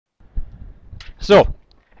So,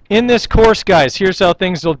 in this course, guys, here's how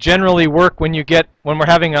things will generally work when we're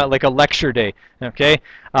having like a lecture day. Okay,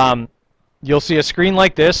 you'll see a screen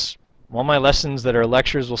like this. All my lessons that are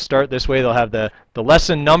lectures will start this way. They'll have the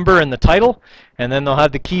lesson number and the title, and then they'll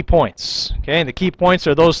have the key points. Okay, and the key points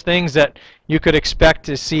are those things that you could expect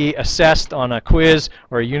to see assessed on a quiz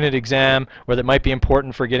or a unit exam, or that might be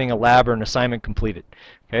important for getting a lab or an assignment completed.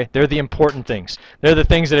 Okay, they're the important things. They're the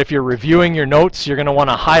things that if you're reviewing your notes, you're going to want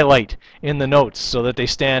to highlight in the notes so that they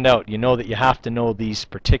stand out. You know that you have to know these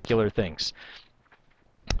particular things.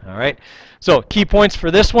 All right, so key points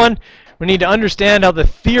for this one. We need to understand how the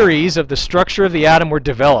theories of the structure of the atom were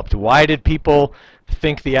developed. Why did people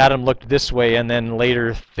think the atom looked this way and then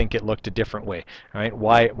later think it looked a different way? All right,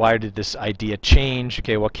 why did this idea change?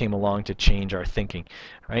 Okay, what came along to change our thinking?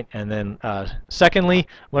 All right, and then secondly,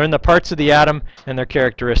 learn the parts of the atom and their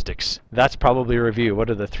characteristics. That's probably a review.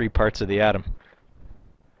 What are the three parts of the atom?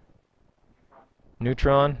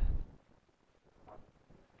 Neutron,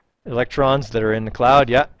 electrons that are in the cloud,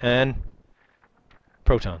 yeah, and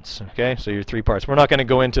protons. Okay, so your three parts. We're not going to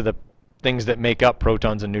go into the things that make up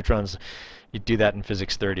protons and neutrons. You do that in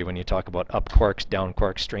physics 30 when you talk about up quarks, down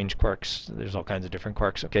quarks, strange quarks. There's all kinds of different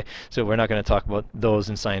quarks. Okay, so we're not going to talk about those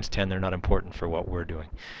in Science 10. They're not important for what we're doing.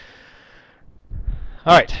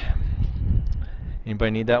 All right.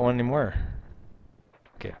 Anybody need that one anymore?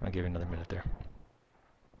 Okay, I'll give you another minute there.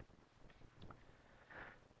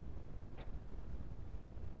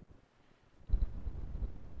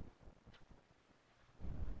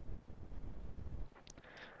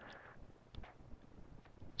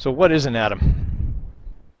 So what is an atom?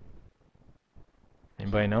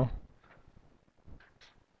 Anybody know?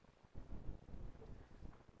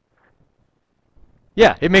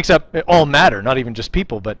 Yeah, it makes up all matter, not even just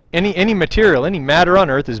people, but any material, any matter on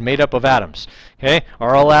Earth is made up of atoms. Okay,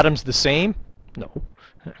 are all atoms the same? No.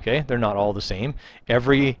 Okay, they're not all the same.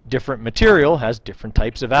 Every different material has different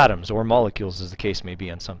types of atoms, or molecules as the case may be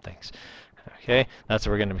on some things. Okay, that's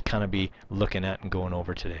what we're going to kind of be looking at and going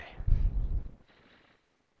over today.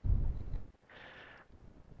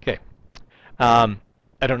 Okay, I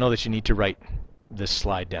don't know that you need to write this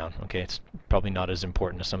slide down. Okay, it's probably not as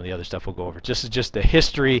important as some of the other stuff we'll go over. This is just the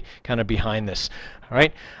history kind of behind this. All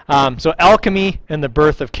right, so alchemy and the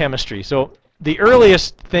birth of chemistry. So the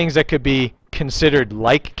earliest things that could be considered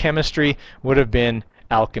like chemistry would have been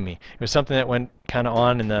alchemy. It was something that went kind of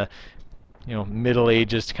on in the Middle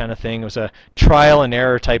Ages kind of thing. It was a trial and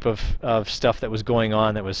error type of stuff that was going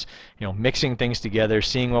on, that was mixing things together,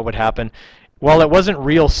 seeing what would happen. While it wasn't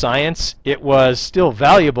real science, it was still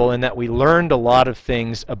valuable in that we learned a lot of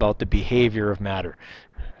things about the behavior of matter.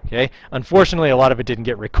 Okay? Unfortunately, a lot of it didn't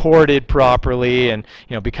get recorded properly, and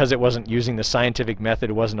because it wasn't using the scientific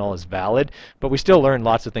method, it wasn't all as valid. But we still learned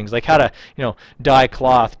lots of things, like how to dye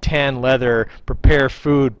cloth, tan leather, prepare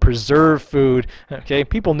food, preserve food. Okay?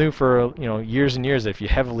 People knew for years and years that if you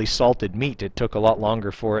heavily salted meat, it took a lot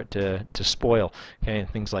longer for it to spoil. Okay? And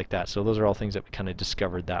things like that. So those are all things that we kind of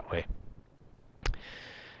discovered that way.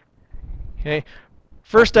 Okay,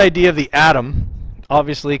 first idea of the atom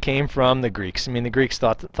obviously came from the Greeks. I mean, the Greeks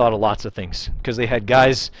thought of lots of things because they had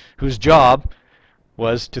guys whose job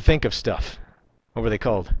was to think of stuff. What were they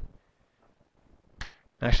called?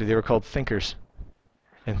 Actually, they were called thinkers.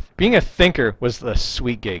 And being a thinker was the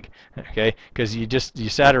sweet gig, okay? Because you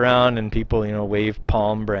sat around and people waved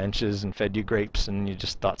palm branches and fed you grapes and you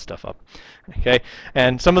just thought stuff up, okay?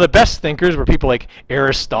 And some of the best thinkers were people like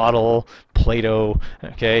Aristotle, Plato,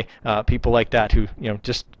 okay? People like that who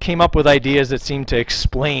just came up with ideas that seemed to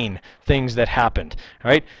explain things that happened,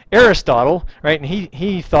 right? Aristotle, right? And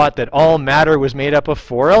he thought that all matter was made up of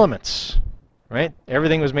 4 elements, right?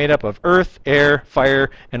 Everything was made up of earth, air,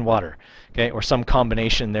 fire, and water. Okay, or some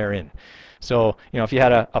combination therein. So, if you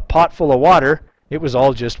had a pot full of water, it was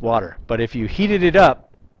all just water. But if you heated it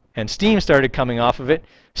up and steam started coming off of it,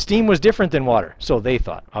 steam was different than water. So they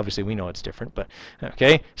thought. Obviously, we know it's different, but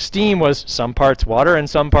okay, steam was some parts water and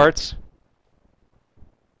some parts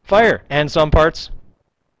fire and some parts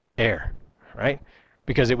air, right?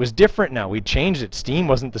 Because it was different now. We'd changed it. Steam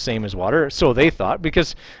wasn't the same as water, so they thought,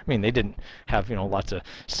 because I mean they didn't have lots of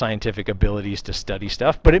scientific abilities to study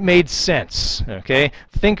stuff, but it made sense. Okay,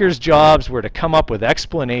 thinkers' jobs were to come up with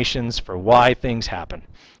explanations for why things happen.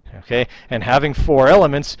 Okay, and having 4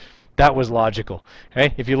 elements, that was logical.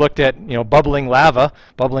 Okay, if you looked at bubbling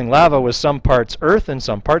lava was some parts earth and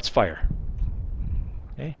some parts fire.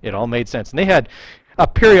 Okay, it all made sense, and they had a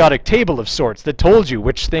periodic table of sorts that told you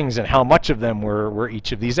which things and how much of them were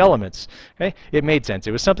each of these elements. Okay, it made sense.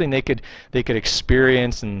 It was something they could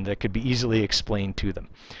experience and that could be easily explained to them.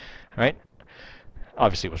 All right.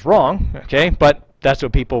 Obviously, it was wrong. Okay, but that's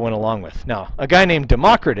what people went along with. Now, a guy named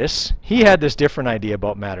Democritus, he had this different idea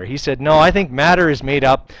about matter. He said, no, I think matter is made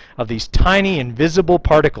up of these tiny invisible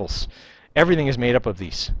particles. Everything is made up of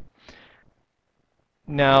these.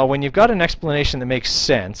 Now, when you've got an explanation that makes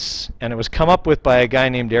sense, and it was come up with by a guy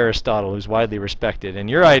named Aristotle, who's widely respected, and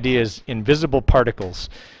your idea is invisible particles,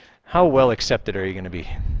 how well accepted are you going to be?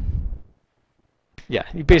 Yeah,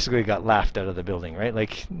 you basically got laughed out of the building, right?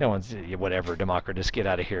 Like, no one's, whatever, Democritus, get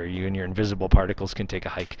out of here. You and your invisible particles can take a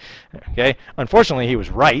hike. Okay? Unfortunately, he was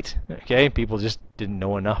right. Okay? People just didn't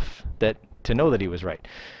know enough to know that he was right.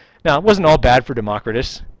 Now, it wasn't all bad for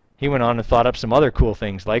Democritus. He went on and thought up some other cool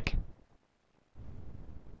things like,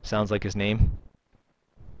 sounds like his name,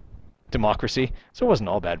 democracy. So it wasn't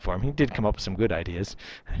all bad for him. He did come up with some good ideas.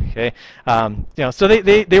 Okay? So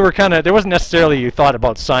they were kind of, there wasn't necessarily you thought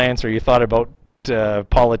about science or you thought about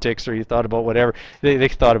politics or you thought about whatever. They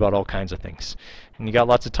thought about all kinds of things. And you got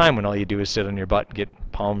lots of time when all you do is sit on your butt and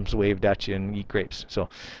get palms waved at you and eat grapes. So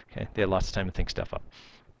okay, they had lots of time to think stuff up.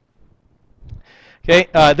 Okay,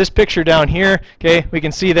 this picture down here, okay, we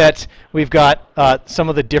can see that we've got some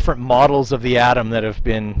of the different models of the atom that have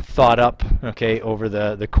been thought up, okay, over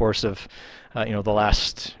the course of the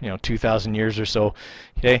last 2,000 years or so.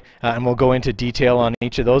 Okay, and we'll go into detail on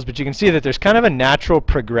each of those, but you can see that there's kind of a natural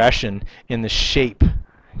progression in the shape,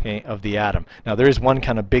 okay, of the atom. Now there is one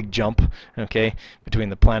kind of big jump, okay, between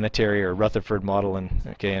the planetary or Rutherford model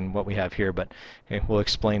and what we have here, but okay, we'll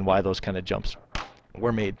explain why those kind of jumps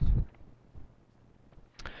were made.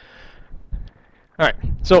 All right,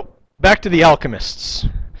 so back to the alchemists.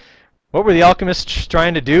 What were the alchemists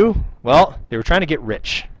trying to do? Well, they were trying to get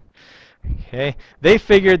rich. Okay, they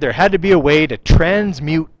figured there had to be a way to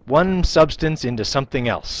transmute one substance into something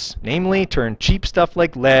else, namely turn cheap stuff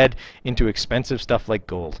like lead into expensive stuff like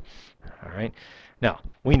gold. All right. Now,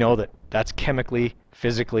 we know that that's chemically,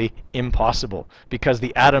 physically impossible because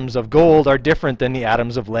the atoms of gold are different than the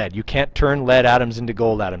atoms of lead. You can't turn lead atoms into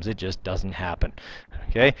gold atoms. It just doesn't happen.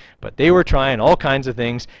 Okay? But they were trying all kinds of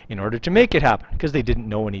things in order to make it happen because they didn't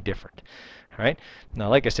know any different. All right? Now,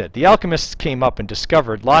 like I said, the alchemists came up and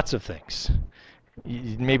discovered lots of things.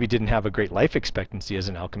 You maybe didn't have a great life expectancy as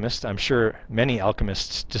an alchemist. I'm sure many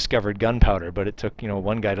alchemists discovered gunpowder, but it took,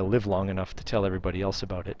 one guy to live long enough to tell everybody else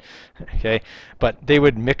about it. Okay? But they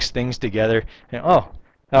would mix things together and oh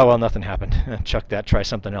well, nothing happened. Chuck that, try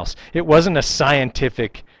something else. It wasn't a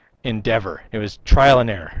scientific endeavor. It was trial and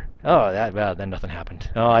error. Oh, then nothing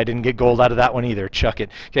happened. Oh, I didn't get gold out of that one either. Chuck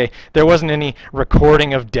it. Okay, there wasn't any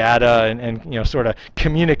recording of data and sort of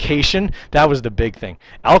communication. That was the big thing.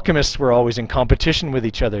 Alchemists were always in competition with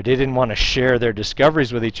each other. They didn't want to share their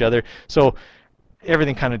discoveries with each other, so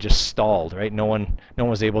everything kind of just stalled, right? No one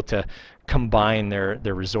was able to combine their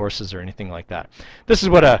resources or anything like that. This is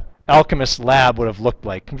what a alchemist lab would have looked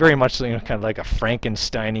like. Very much kind of like a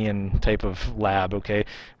Frankensteinian type of lab, okay?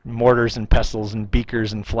 Mortars and pestles and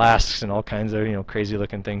beakers and flasks and all kinds of crazy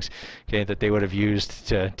looking things, okay, that they would have used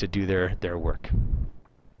to do their work.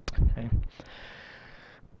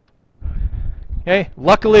 Okay.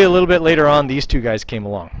 Luckily a little bit later on these two guys came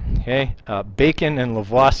along. Okay? Bacon and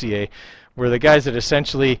Lavoisier were the guys that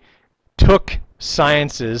essentially took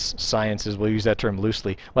sciences, we'll use that term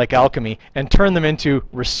loosely, like alchemy, and turn them into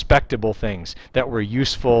respectable things that were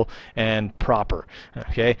useful and proper.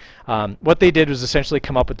 Okay, what they did was essentially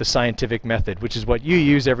come up with the scientific method, which is what you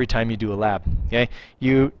use every time you do a lab. Okay,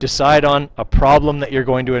 you decide on a problem that you're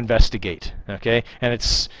going to investigate. Okay, and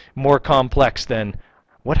it's more complex than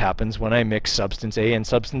what happens when I mix substance A and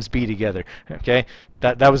substance B together. Okay,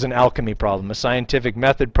 that was an alchemy problem. A scientific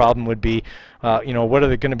method problem would be, what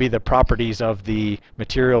are going to be the properties of the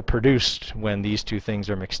material produced when these two things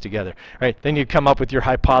are mixed together? Right? Then you'd come up with your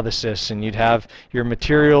hypothesis, and you'd have your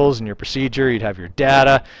materials and your procedure. You'd have your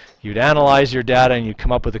data. You'd analyze your data, and you'd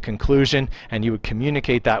come up with a conclusion, and you would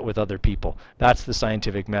communicate that with other people. That's the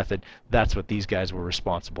scientific method. That's what these guys were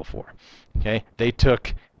responsible for. Okay? They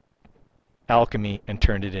took alchemy and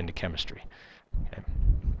turned it into chemistry. Okay.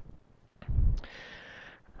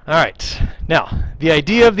 All right. Now, the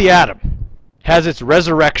idea of the atom has its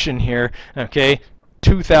resurrection here, okay,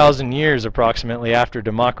 2,000 years approximately after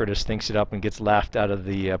Democritus thinks it up and gets laughed out of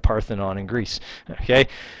the Parthenon in Greece. Okay.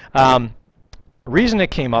 The reason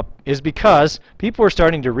it came up is because people were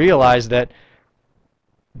starting to realize that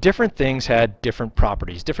different things had different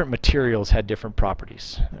properties. Different materials had different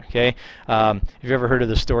properties. Okay, if you've ever heard of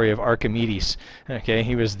the story of Archimedes, okay,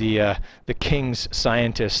 he was the king's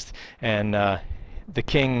scientist, and the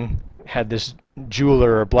king had this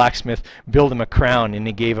jeweler or blacksmith build him a crown, and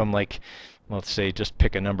he gave him like let's say, just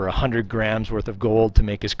pick a number, 100 grams worth of gold to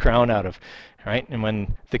make his crown out of. Right? And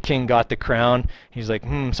when the king got the crown, he's like,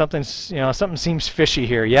 something seems fishy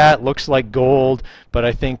here. Yeah, it looks like gold, but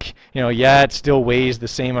I think, yeah, it still weighs the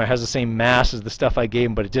same or has the same mass as the stuff I gave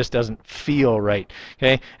him, but it just doesn't feel right.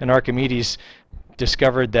 Okay? And Archimedes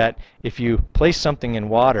discovered that if you place something in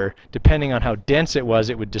water, depending on how dense it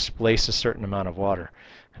was, it would displace a certain amount of water.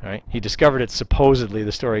 Right? He discovered it, supposedly,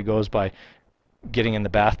 the story goes, by getting in the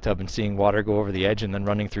bathtub and seeing water go over the edge and then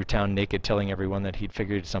running through town naked, telling everyone that he'd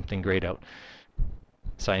figured something great out.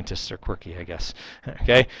 Scientists are quirky, I guess.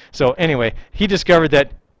 Okay, so anyway, he discovered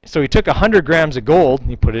that. So he took 100 grams of gold and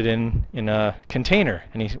he put it in a container,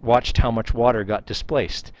 and he watched how much water got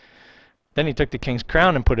displaced. Then he took the king's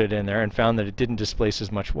crown and put it in there and found that it didn't displace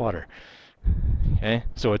as much water. Okay,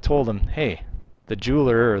 so it told him, hey, the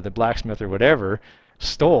jeweler or the blacksmith or whatever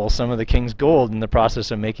stole some of the king's gold in the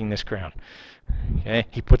process of making this crown. Okay,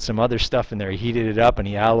 he put some other stuff in there. He heated it up and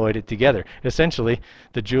he alloyed it together. Essentially,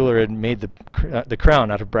 the jeweler had made the crown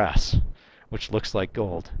out of brass, which looks like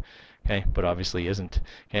gold, okay, but obviously isn't.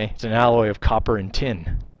 Okay, it's an alloy of copper and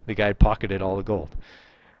tin. The guy pocketed all the gold,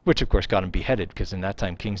 which of course got him beheaded, because in that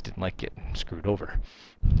time kings didn't like getting screwed over.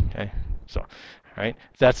 Okay, so right,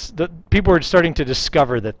 people were starting to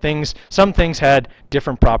discover that some things had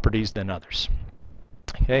different properties than others.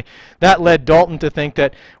 Okay, that led Dalton to think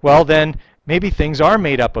that, well, then maybe things are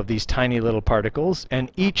made up of these tiny little particles,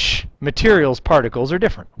 and each material's particles are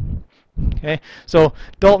different. Okay, so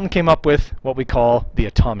Dalton came up with what we call the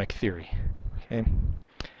atomic theory. Okay.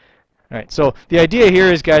 All right, so the idea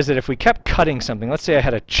here is, guys, that if we kept cutting something, let's say I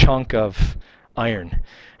had a chunk of iron,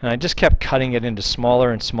 and I just kept cutting it into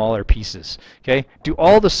smaller and smaller pieces. Okay, do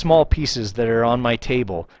all the small pieces that are on my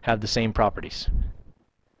table have the same properties?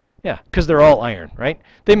 Yeah, because they're all iron, right?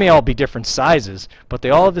 They may all be different sizes, but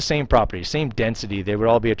they all have the same properties, same density. They would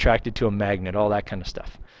all be attracted to a magnet, all that kind of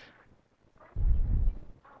stuff.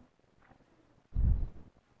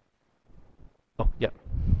 Oh, yeah.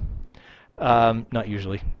 Not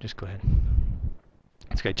usually. Just go ahead.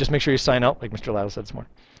 That's okay. Just make sure you sign out, like Mr. Lyle said this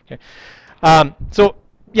morning. Okay. So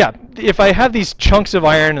yeah, if I have these chunks of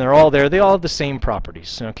iron and they're all there, they all have the same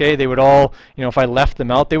properties. Okay, they would all, if I left them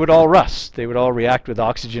out, they would all rust. They would all react with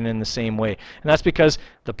oxygen in the same way, and that's because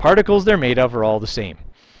the particles they're made of are all the same.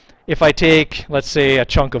 If I take, let's say, a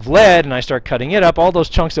chunk of lead and I start cutting it up, all those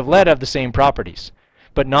chunks of lead have the same properties,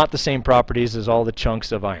 but not the same properties as all the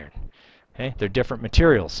chunks of iron. Okay, they're different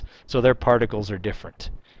materials, so their particles are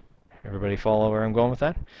different. Everybody follow where I'm going with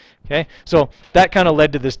that? Okay, so that kind of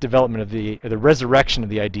led to this development of the resurrection of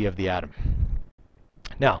the idea of the atom.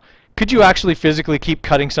 Now, could you actually physically keep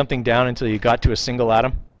cutting something down until you got to a single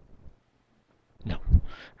atom? No.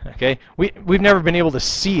 Okay, we've never been able to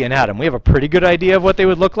see an atom. We have a pretty good idea of what they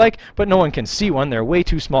would look like, but no one can see one. They're way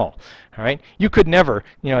too small. All right, you could never,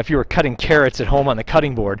 if you were cutting carrots at home on the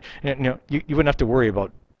cutting board, you wouldn't have to worry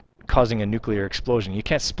about causing a nuclear explosion. You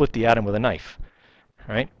can't split the atom with a knife.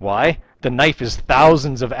 Right? Why? The knife is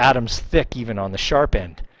thousands of atoms thick, even on the sharp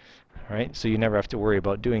end. Right? So you never have to worry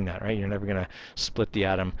about doing that. Right? You're never going to split the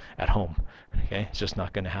atom at home. Okay? It's just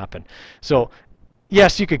not going to happen. So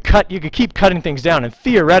yes, you could keep cutting things down, and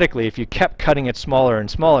theoretically, if you kept cutting it smaller and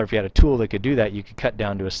smaller, if you had a tool that could do that, you could cut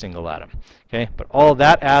down to a single atom. Okay? But all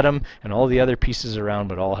that atom and all the other pieces around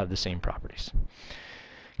would all have the same properties.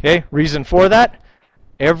 Okay? Reason for that?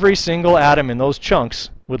 Every single atom in those chunks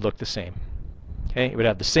would look the same. Okay, it would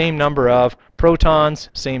have the same number of protons,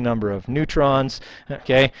 same number of neutrons,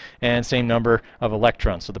 okay, and same number of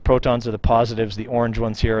electrons. So the protons are the positives, the orange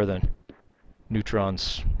ones here are the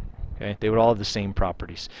neutrons. Okay, they would all have the same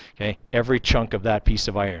properties. Okay, every chunk of that piece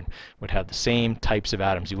of iron would have the same types of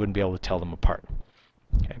atoms. You wouldn't be able to tell them apart.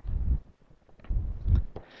 Okay.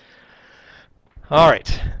 All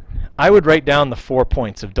right. I would write down the 4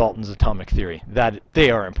 points of Dalton's atomic theory. That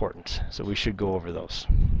they are important, so we should go over those.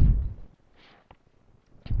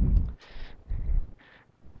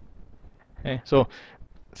 Okay, so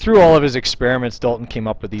through all of his experiments, Dalton came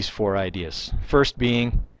up with these 4 ideas. First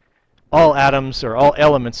being, all atoms, or all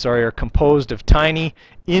elements, sorry, are composed of tiny,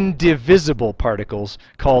 indivisible particles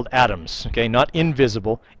called atoms. Okay, not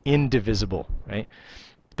invisible, indivisible. Right?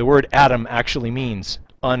 The word atom actually means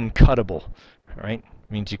uncuttable. Right?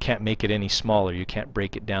 It means you can't make it any smaller. You can't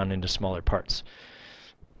break it down into smaller parts.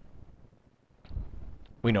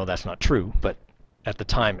 We know that's not true, but at the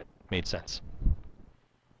time it made sense.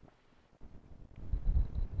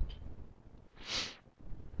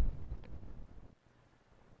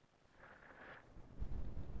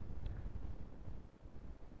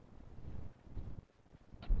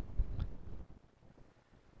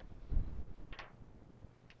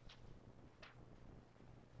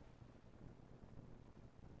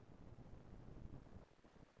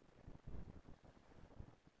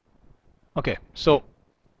 Okay, so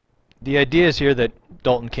the idea is here that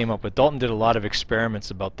Dalton came up with. Dalton did a lot of experiments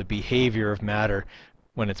about the behavior of matter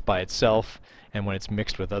when it's by itself and when it's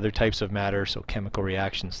mixed with other types of matter, so chemical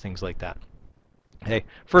reactions, things like that. Okay,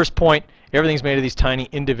 first point, everything's made of these tiny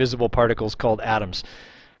indivisible particles called atoms.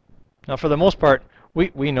 Now for the most part,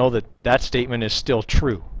 we know that that statement is still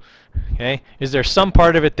true. Okay, is there some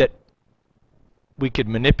part of it that we could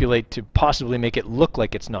manipulate to possibly make it look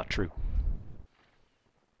like it's not true?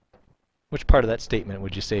 Which part of that statement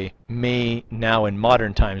would you say may now in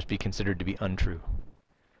modern times be considered to be untrue?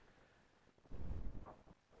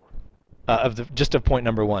 Just of point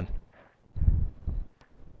number 1.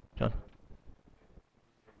 John?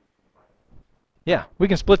 Yeah, we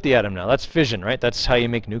can split the atom now. That's fission, right? That's how you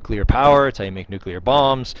make nuclear power. It's how you make nuclear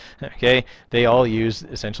bombs. Okay, they all use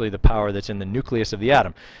essentially the power that's in the nucleus of the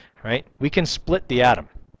atom, right? We can split the atom.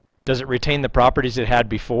 Does it retain the properties it had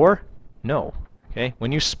before? No. Okay,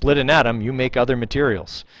 when you split an atom, you make other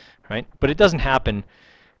materials, right? But it doesn't happen,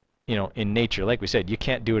 you know, in nature. Like we said, you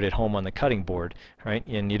can't do it at home on the cutting board, right?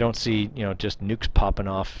 And you don't see, you know, just nukes popping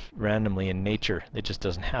off randomly in nature. It just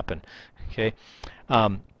doesn't happen. Okay,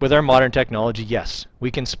 with our modern technology, yes,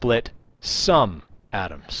 we can split some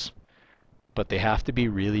atoms, but they have to be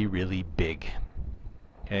really, really big.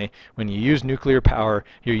 Okay, when you use nuclear power,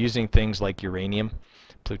 you're using things like uranium,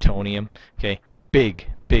 plutonium. Okay, big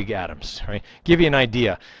atoms, right? Give you an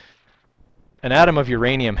idea. An atom of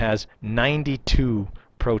uranium has 92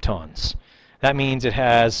 protons. That means it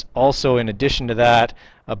has also, in addition to that,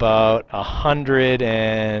 about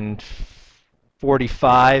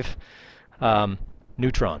 145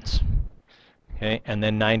 neutrons. Okay, and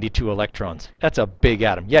then 92 electrons. That's a big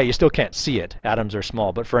atom. Yeah, you still can't see it. Atoms are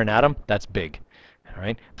small, but for an atom, that's big. All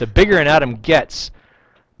right? The bigger an atom gets,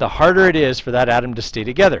 the harder it is for that atom to stay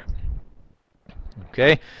together.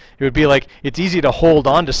 Okay, it would be like it's easy to hold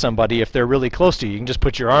on to somebody if they're really close to you. You can just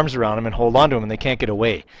put your arms around them and hold on to them and they can't get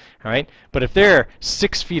away. All right, but if they're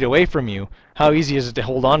 6 feet away from you, how easy is it to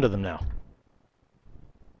hold on to them now?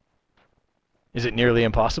 Is it nearly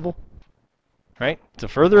impossible? Right? The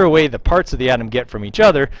further away the parts of the atom get from each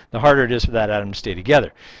other, the harder it is for that atom to stay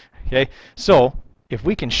together. Okay, so if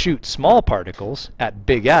we can shoot small particles at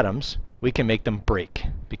big atoms, we can make them break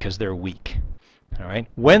because they're weak. All right,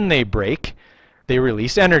 when they break, they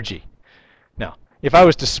release energy. Now, if I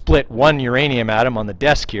was to split one uranium atom on the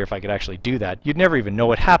desk here, if I could actually do that, you'd never even know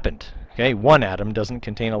what happened. Okay, one atom doesn't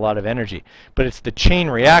contain a lot of energy, but it's the chain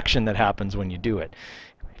reaction that happens when you do it.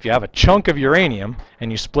 If you have a chunk of uranium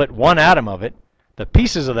and you split one atom of it, the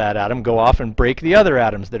pieces of that atom go off and break the other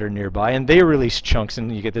atoms that are nearby, and they release chunks,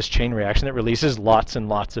 and you get this chain reaction that releases lots and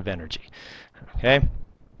lots of energy. Okay,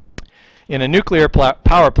 in a nuclear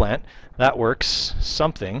power plant, that works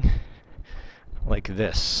something like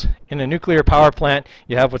this. In a nuclear power plant,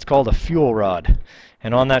 you have what's called a fuel rod,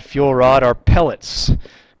 and on that fuel rod are pellets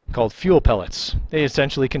called fuel pellets. They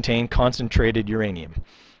essentially contain concentrated uranium.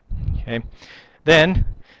 Okay, then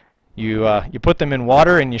you put them in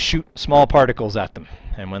water and you shoot small particles at them,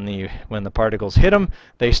 and when the particles hit them,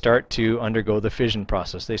 they start to undergo the fission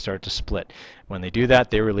process. They start to split. When they do that,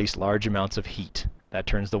 they release large amounts of heat. That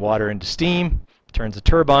turns the water into steam, turns a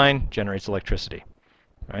turbine, generates electricity.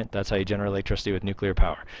 Right? That's how you generate electricity with nuclear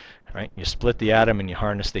power. Right? You split the atom and you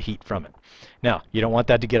harness the heat from it. Now, you don't want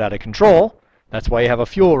that to get out of control. That's why you have a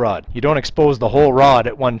fuel rod. You don't expose the whole rod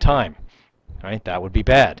at one time. Right? That would be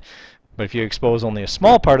bad. But if you expose only a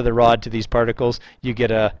small part of the rod to these particles, you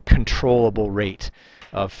get a controllable rate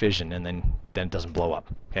of fission, and then it doesn't blow up.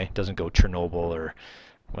 Okay? It doesn't go Chernobyl, or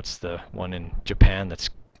what's the one in Japan that's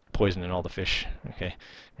poisoning all the fish. Okay?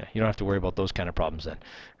 Yeah, you don't have to worry about those kind of problems then.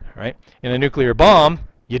 All right? In a nuclear bomb,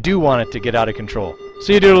 you do want it to get out of control.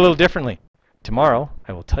 So you do it a little differently. Tomorrow,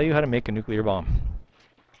 I will tell you how to make a nuclear bomb.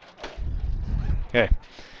 Okay.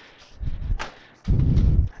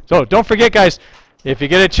 So don't forget, guys, if you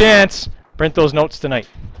get a chance, print those notes tonight.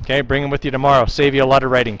 Okay, bring them with you tomorrow. Save you a lot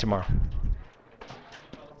of writing tomorrow.